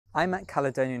I'm at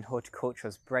Caledonian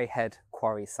Horticulture's Braehead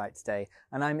Quarry site today,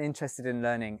 and I'm interested in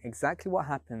learning exactly what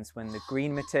happens when the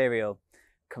green material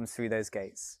comes through those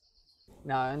gates.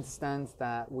 Now, I understand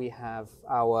that we have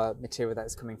our material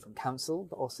that's coming from council,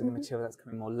 but also the material that's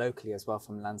coming more locally as well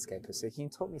from landscapers. So can you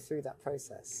talk me through that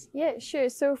process? Yeah, sure.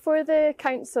 So for the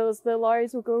councils, the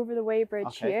lorries will go over the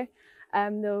weighbridge here.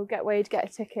 They'll get weighed, get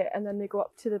a ticket, and then they go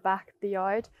up to the back of the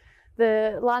yard.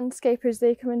 The landscapers,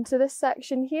 they come into this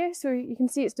section here, so you can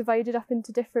see it's divided up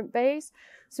into different bays.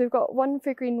 So we've got one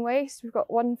for green waste, we've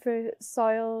got one for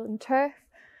soil and turf,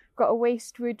 we've got a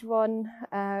waste wood one,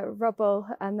 rubble,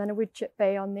 and then a wood chip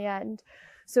bay on the end.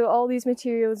 So all these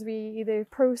materials we either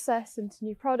process into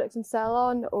new products and sell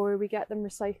on, or we get them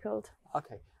recycled.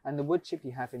 Okay, and the wood chip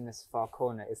you have in this far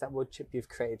corner, is that wood chip you've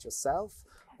created yourself,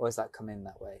 or has that come in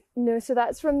that way? No, so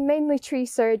that's from mainly tree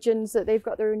surgeons, that they've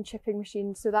got their own chipping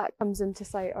machine, so that comes into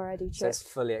site already chipped. So it's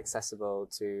fully accessible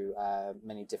to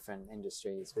many different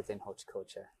industries within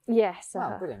horticulture? Yes.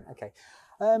 Wow, brilliant, okay.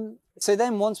 So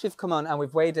then once we've come on and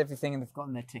we've weighed everything and they've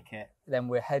gotten their ticket, then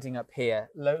we're heading up here.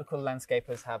 Local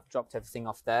landscapers have dropped everything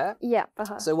off there. Yeah.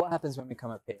 So what happens when we come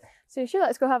up here? So sure,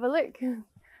 let's go have a look.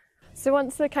 So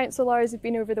once the council lorries have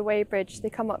been over the weighbridge, they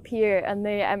come up here and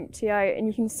they empty out, and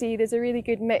you can see there's a really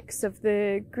good mix of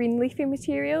the green leafy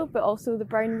material but also the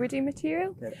brown woody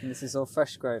material. Good. And this is all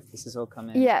fresh growth, this is all come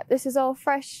in? Yeah, this is all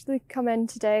freshly come in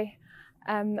today.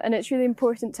 And it's really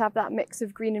important to have that mix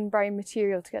of green and brown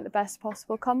material to get the best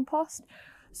possible compost.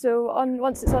 So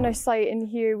once it's on our site in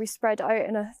here, we spread it out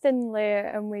in a thin layer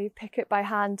and we pick it by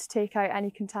hand to take out any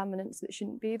contaminants that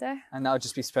shouldn't be there. And that'll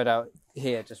just be spread out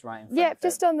here, just right in front? Yeah,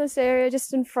 just on this area,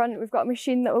 just in front. We've got a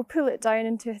machine that will pull it down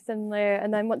into a thin layer,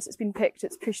 and then once it's been picked,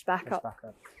 it's pushed back up.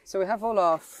 So we have all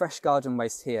our fresh garden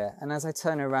waste here, and as I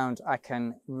turn around, I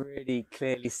can really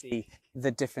clearly see the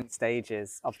different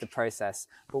stages of the process.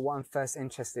 But what I'm first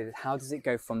interested in, how does it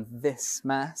go from this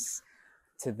mass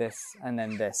to this and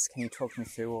then this? Can you talk me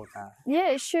through all that?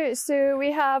 Yeah, sure. So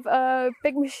we have a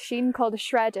big machine called a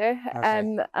shredder,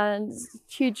 and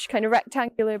huge kind of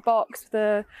rectangular box with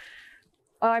a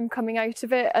arm coming out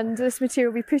of it, and this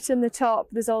material we put in the top.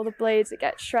 There's all the blades that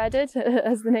get shredded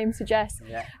as the name suggests,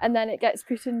 and then it gets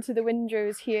put into the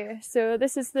windrows here. So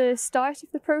this is the start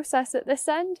of the process at this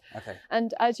end,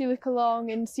 and as you look along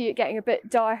and see it getting a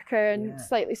bit darker and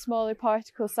slightly smaller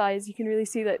particle size, you can really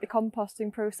see like the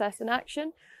composting process in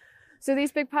action. So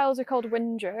these big piles are called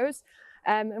windrows,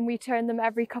 and we turn them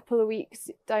every couple of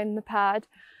weeks down the pad.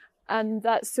 And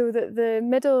that's so that the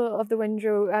middle of the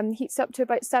windrow heats up to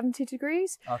about 70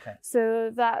 degrees.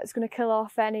 So that's going to kill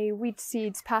off any weed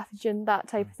seeds, pathogen, that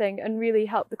type of thing, and really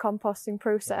help the composting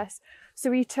process. So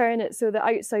we turn it so the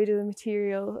outside of the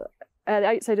material, the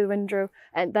outside of the windrow,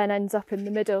 and then ends up in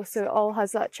the middle, so it all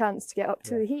has that chance to get up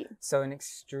to the heat. So an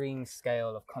extreme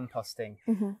scale of composting.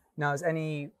 Now, as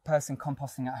any person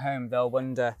composting at home, they'll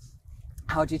wonder,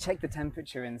 how do you check the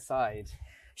temperature inside?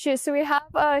 Sure, so we have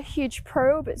a huge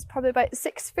probe. It's probably about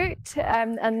 6 foot,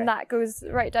 and that goes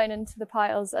right down into the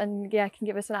piles and can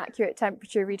give us an accurate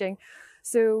temperature reading.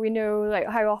 So we know like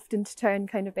how often to turn,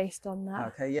 kind of based on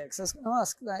that. Okay, yeah, because I was going to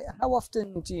ask, like, how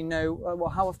often do you know, well,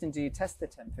 how often do you test the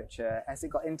temperature? Has it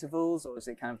got intervals, or is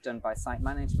it kind of done by site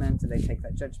management? Do they take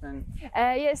that judgment?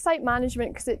 Yeah, site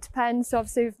management, because it depends. So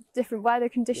obviously different weather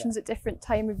conditions at different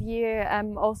time of year,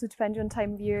 also depending on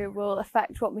time of year, will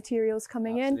affect what material's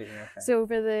coming in. So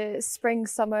over the spring,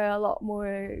 summer, a lot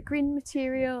more green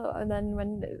material, and then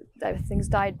when everything's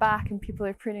died back and people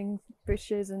are pruning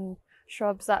bushes and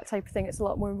shrubs, that type of thing, it's a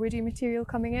lot more woody material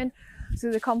coming in.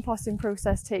 So the composting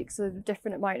process takes a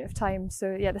different amount of time.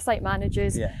 So yeah, the site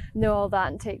managers know all that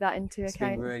and take that into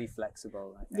account. It's really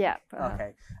flexible, I think. Yeah.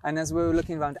 Okay. And as we were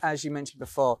looking around, as you mentioned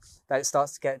before, that it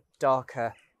starts to get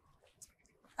darker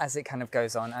as it kind of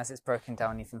goes on, as it's broken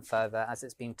down even further, as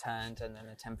it's been turned and then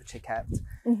the temperature kept.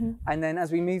 And then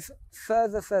as we move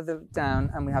further down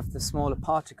and we have the smaller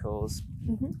particles,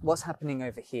 what's happening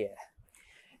over here?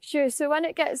 Sure, so when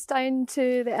it gets down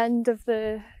to the end of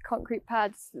the concrete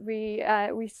pads, we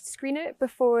screen it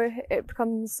before it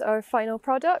becomes our final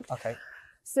product.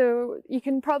 So you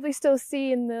can probably still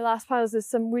see in the last piles there's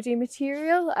some woody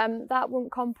material, that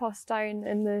won't compost down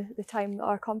in the time that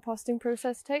our composting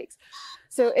process takes.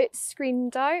 So it's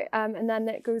screened out, and then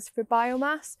it goes for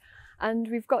biomass. And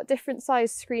we've got different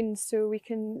size screens, so we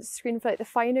can screen for like the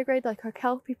finer grade, like our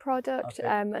kelpie product,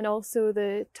 and also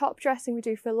the top dressing we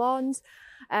do for lawns.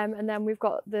 And then we've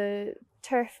got the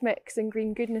turf mix and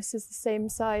green goodness is the same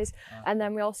size. And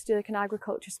then we also do like an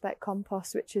agriculture spec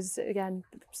compost, which is again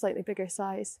slightly bigger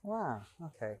size. Wow,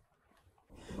 okay.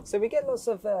 So we get lots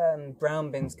of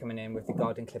brown bins coming in with the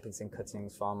garden clippings and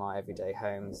cuttings from our everyday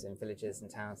homes in villages and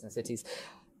towns and cities.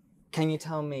 Can you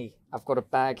tell me, I've got a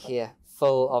bag here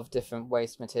full of different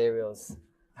waste materials.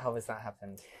 How has that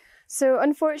happened? So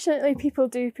unfortunately, people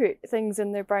do put things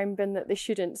in their brown bin that they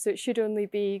shouldn't. So it should only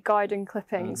be garden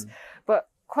clippings. But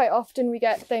quite often we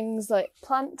get things like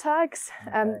plant tags.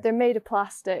 They're made of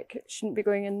plastic. It shouldn't be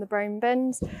going in the brown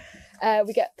bins.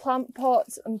 We get plant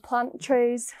pots and plant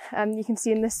trays. You can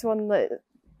see in this one that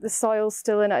the soil's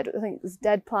still in it. I don't think there's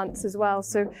dead plants as well.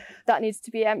 So that needs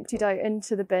to be emptied out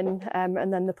into the bin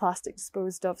and then the plastic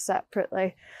disposed of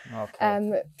separately.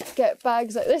 Okay. Get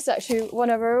bags like this, actually one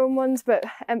of our own ones, but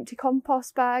empty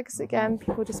compost bags. Again,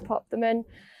 people just pop them in.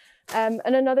 And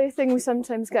another thing we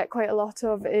sometimes get quite a lot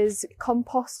of is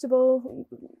compostable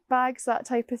bags, that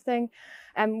type of thing.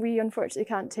 And we unfortunately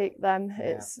can't take them.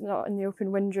 It's not in the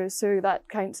open windrows, so that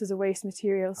counts as a waste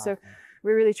material. So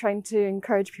we're really trying to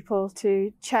encourage people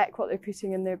to check what they're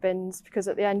putting in their bins, because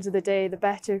at the end of the day, the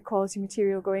better quality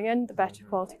material going in, the better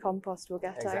quality compost we'll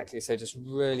get out. Exactly. So just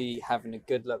really having a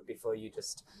good look before you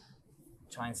just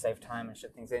try and save time and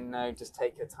ship things in. No, just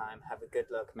take your time, have a good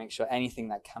look, make sure anything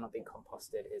that cannot be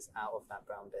composted is out of that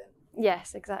brown bin.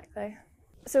 Yes, exactly.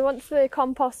 So once the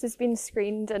compost has been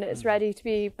screened and it's ready to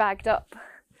be bagged up,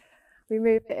 we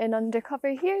move it in under cover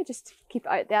here just to keep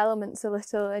out the elements a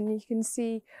little, and you can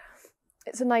see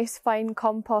it's a nice fine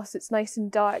compost. It's nice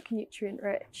and dark, nutrient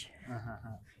rich.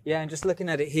 Yeah, and just looking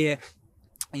at it here,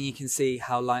 and you can see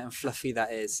how light and fluffy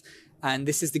that is. And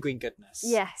this is the green goodness.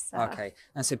 Yes. Okay.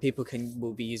 And so people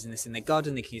will be using this in their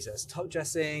garden. They can use it as top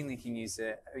dressing. They can use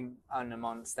it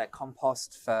amongst their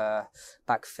compost for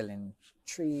backfilling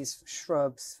trees, for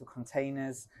shrubs, for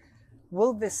containers.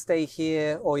 Will this stay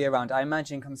here all year round? I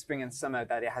imagine come spring and summer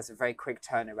that it has a very quick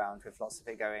turnaround with lots of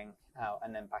it going out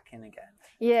and then back in again.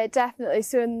 Yeah, definitely.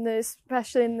 So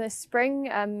especially in the spring,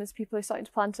 as people are starting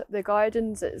to plant up their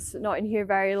gardens, it's not in here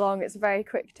very long. It's a very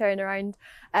quick turnaround.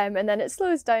 And then it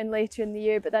slows down later in the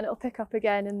year, but then it'll pick up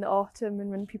again in the autumn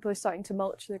and when people are starting to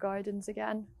mulch their gardens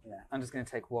again. Yeah, I'm just going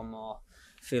to take one more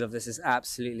feel of this.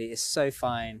 It's so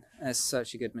fine. It's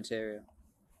such a good material.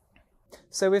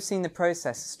 So we've seen the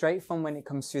process straight from when it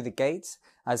comes through the gate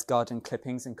as garden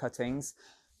clippings and cuttings,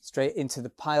 straight into the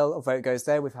pile of where it goes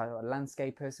there. We've had our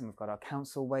landscapers and we've got our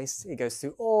council waste. It goes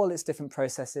through all its different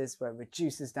processes where it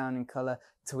reduces down in colour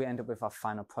until we end up with our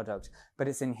final product. But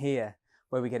it's in here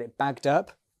where we get it bagged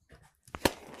up.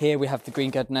 Here we have the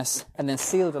green goodness and then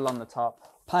sealed along the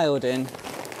top, piled in,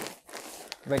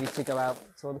 ready to go out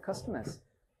to all the customers.